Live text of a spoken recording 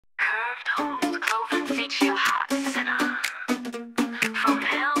carved homes, cloven feet, your hot sinner. From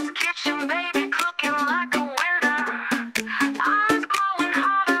Hell's Kitchen, baby, cooking like a winner. Eyes glowing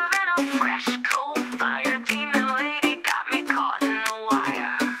hotter than a fresh coal fire. Demon lady got me caught in the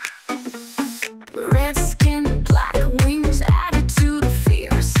wire. Red skin, black wings, attitude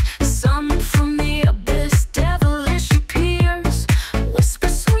fierce. Some from the abyss, devilish appears. Whisper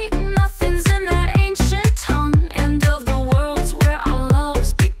sweet nothings in that ancient tongue. End of the world's where our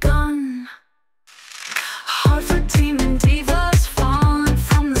love's begun. Hard for demon divas falling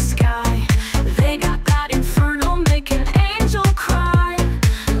from the sky. They got that inferno, make an angel cry.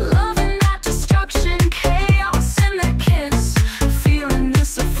 Loving that destruction, chaos in their kiss. Feeling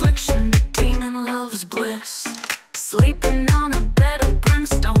this affliction, demon loves bliss. Sleeping on a bed of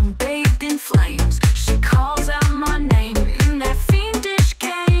brimstone, bathed in flames. She calls out my name in that fiendish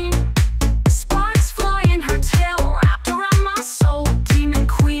game. Sparks fly in her tail, wrapped around my soul. Demon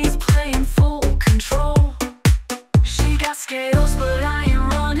queens playing full control. She got scales, but I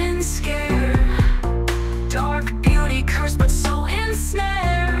ain't running scared. Dark beauty cursed, but so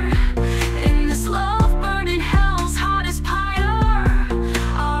ensnared. In this love burning hell's hottest pyre.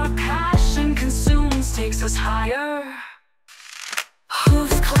 Our passion consumes, takes us higher.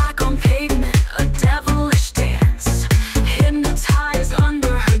 Hooves clack on pavement, a devilish dance. Hypnotized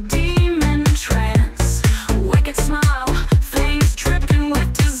under her demon trance. Wicked smile, fangs dripping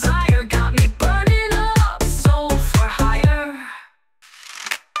with desire. Got me burning up, soul for hire.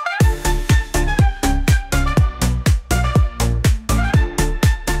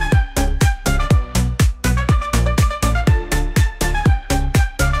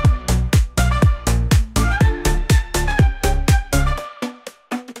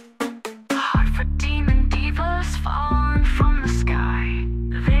 Hard for demon divas falling from the sky.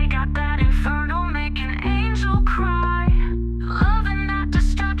 They got that inferno, make an angel cry. Loving that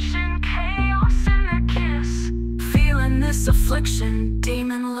destruction, chaos in their kiss. Feeling this affliction,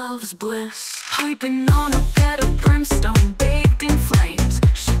 demon loves bliss. Piping on a bed of brimstone, bathed in flames.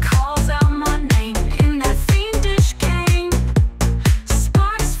 She calls out my name in that fiendish game.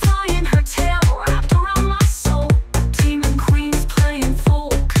 Sparks fly in her tail, wrapped around my soul. Demon queens playing full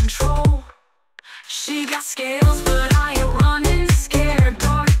control. She got scales, but I ain't running scared.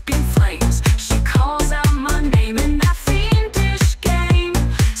 Dark beam flames. She calls out my name in that fiendish game.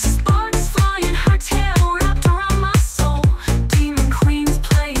 Sparks fly in her tail, wrapped around my soul. Demon queens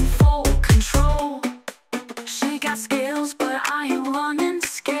playing full control. She got scales, but I ain't running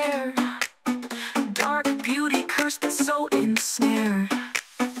scared. Dark beauty cursed, but so ensnared.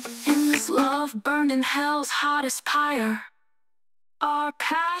 In this love burned in hell's hottest pyre. Our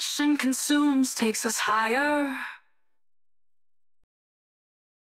passion consumes, takes us higher.